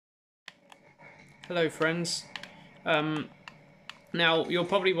Hello friends. Now you're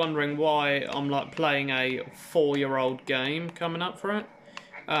probably wondering why I'm like playing a 4-year-old game coming up for it.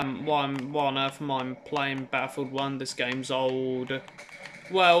 Why on earth am I playing Battlefield 1? This game's old.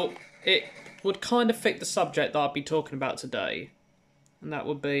 Well, it would kind of fit the subject that I'd be talking about today. And that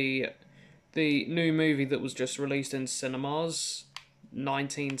would be the new movie that was just released in cinemas,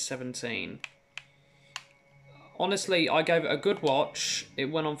 1917. Honestly, I gave it a good watch. It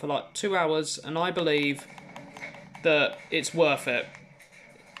went on for like 2 hours, and I believe that it's worth it.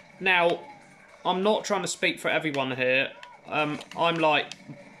 Now, I'm not trying to speak for everyone here. I'm like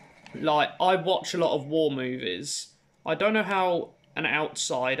I watch a lot of war movies. I don't know how an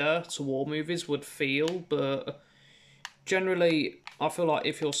outsider to war movies would feel, but generally, I feel like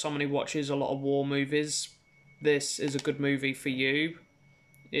if you're someone who watches a lot of war movies, this is a good movie for you.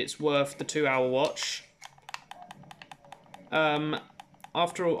 It's worth the 2-hour watch.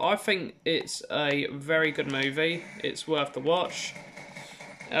 After all, I think it's a very good movie. It's worth the watch.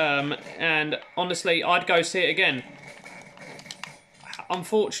 And honestly, I'd go see it again.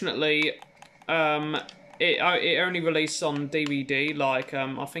 Unfortunately, it only released on DVD, like,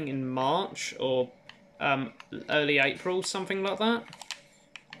 I think in March or early April, something like that.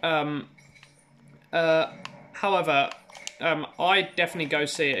 However, I'd definitely go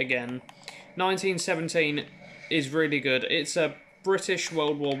see it again. 1917 is really good. It's a British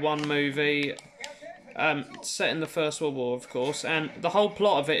World War I movie, set in the First World War, of course, and the whole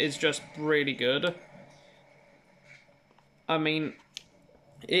plot of it is just really good. I mean,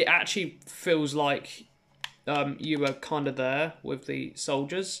 it actually feels like you were kind of there with the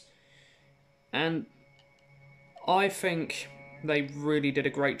soldiers, and I think they really did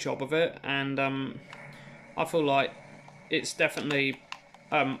a great job of it, and I feel like it's definitely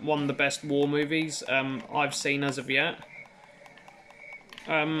one of the best war movies I've seen as of yet.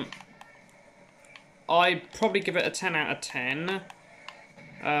 I'd probably give it a 10 out of 10.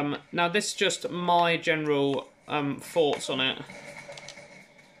 Now, this is just my general thoughts on it.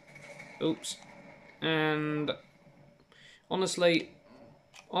 Oops. And honestly,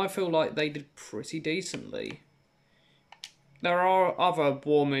 I feel like they did pretty decently. There are other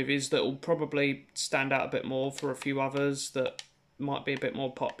war movies that will probably stand out a bit more for a few others that might be a bit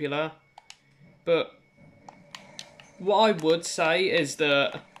more popular. But what I would say is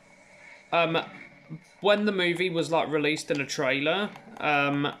that when the movie was like released in a trailer,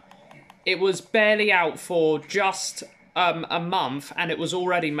 it was barely out for just a month, and it was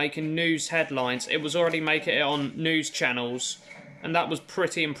already making news headlines. It was already making it on news channels, and that was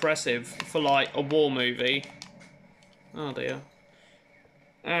pretty impressive for like a war movie. Oh dear.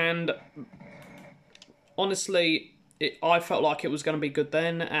 And honestly, I felt like it was going to be good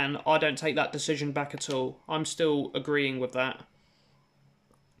then, and I don't take that decision back at all. I'm still agreeing with that.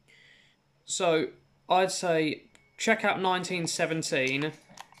 So, I'd say check out 1917,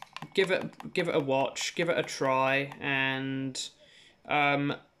 give it a watch, give it a try, and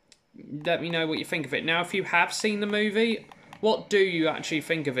let me know what you think of it. Now, if you have seen the movie, what do you actually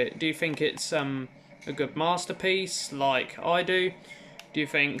think of it? Do you think it's a good masterpiece, like I do? Do you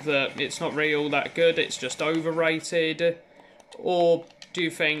think that it's not really all that good, it's just overrated? Or do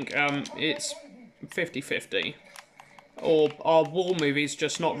you think it's 50-50? Or are war movies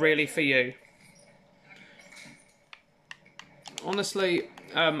just not really for you? Honestly,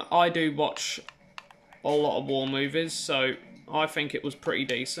 I do watch a lot of war movies, so I think it was pretty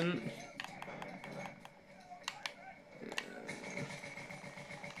decent.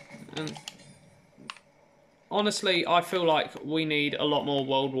 And honestly, I feel like we need a lot more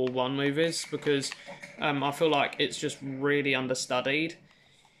World War I movies, because I feel like it's just really understudied.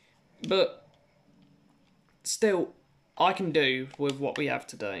 But still, I can do with what we have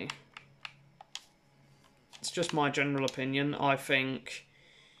today. It's just my general opinion. I think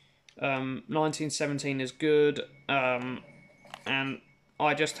 1917 is good, and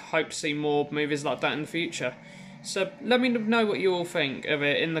I just hope to see more movies like that in the future. So let me know what you all think of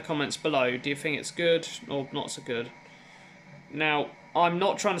it in the comments below. Do you think it's good or not so good? Now, I'm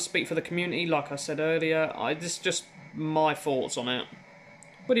not trying to speak for the community, like I said earlier. This is just my thoughts on it.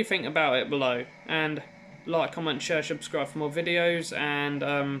 What do you think about it below? And like, comment, share, subscribe for more videos, and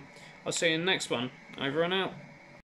I'll see you in the next one. Over and out.